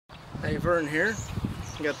Hey, Vern here.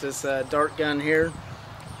 Got this dart gun here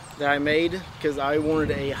that I made because I wanted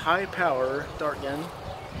a high power dart gun.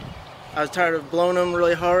 I was tired of blowing them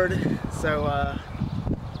really hard, so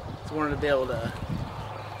just wanted to be able to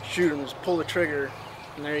shoot them, just pull the trigger,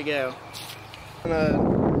 and there you go. I'm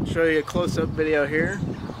gonna show you a close-up video here,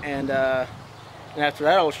 and after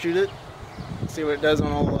that I'll shoot it, see what it does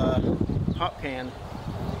on old pop can.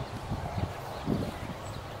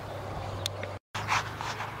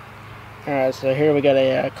 Alright, so here we got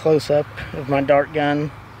a close-up of my dart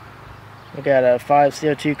gun. We got 5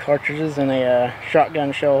 CO2 cartridges and a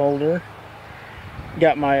shotgun shell holder.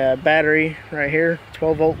 Got my battery right here,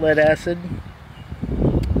 12 volt lead acid.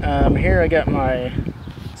 Here I got my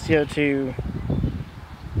CO2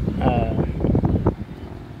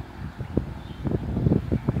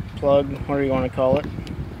 plug, whatever you want to call it.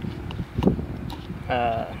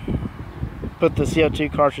 Put the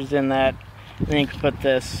CO2 cartridge in that, and then you can put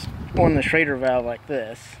this on the Schrader valve like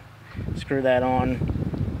this. Screw that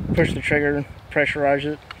on, push the trigger, pressurize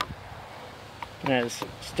it, and just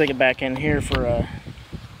stick it back in here for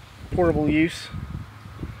portable use.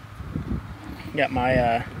 Got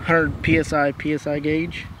my 100 PSI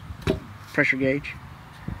gauge, pressure gauge,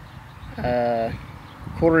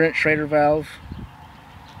 1/4 inch Schrader valve,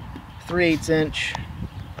 3/8 inch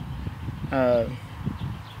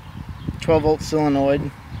 12 volt solenoid,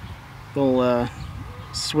 little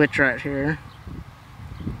switch right here.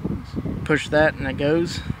 Push that and it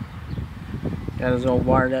goes. Got this all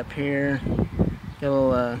wired up here. Got a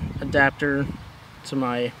little adapter to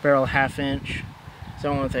my barrel 1/2 inch. So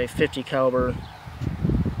I went with a 50 caliber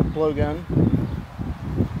blowgun.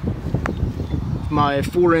 My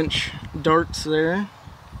 4-inch darts there.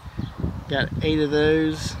 Got 8 of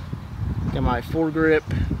those. Got my foregrip.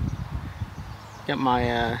 Got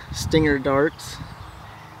my stinger darts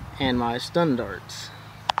and my stun darts.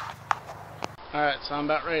 Alright, so I'm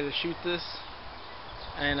about ready to shoot this,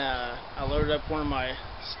 and I loaded up one of my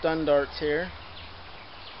stun darts here.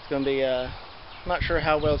 It's going to be, not sure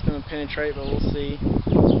how well it's going to penetrate, but we'll see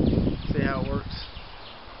how it works.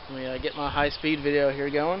 Let me get my high-speed video here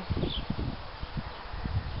going.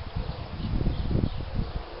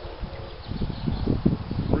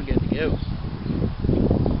 We're good to go.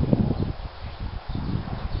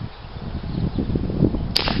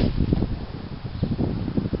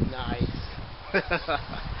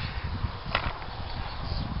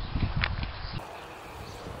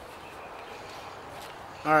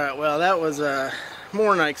 Alright, well, that was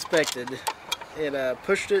more than I expected. It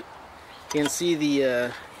pushed it. You can see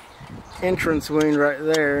the entrance wound right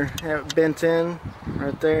there. Have it bent in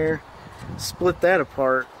right there. Split that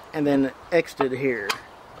apart and then exited here.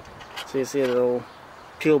 So you see it'll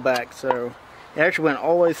peel back. So it actually went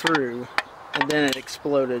all the way through and then it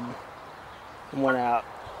exploded and went out.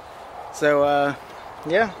 So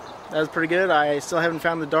yeah, that was pretty good. I still haven't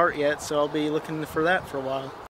found the dart yet, so I'll be looking for that for a while.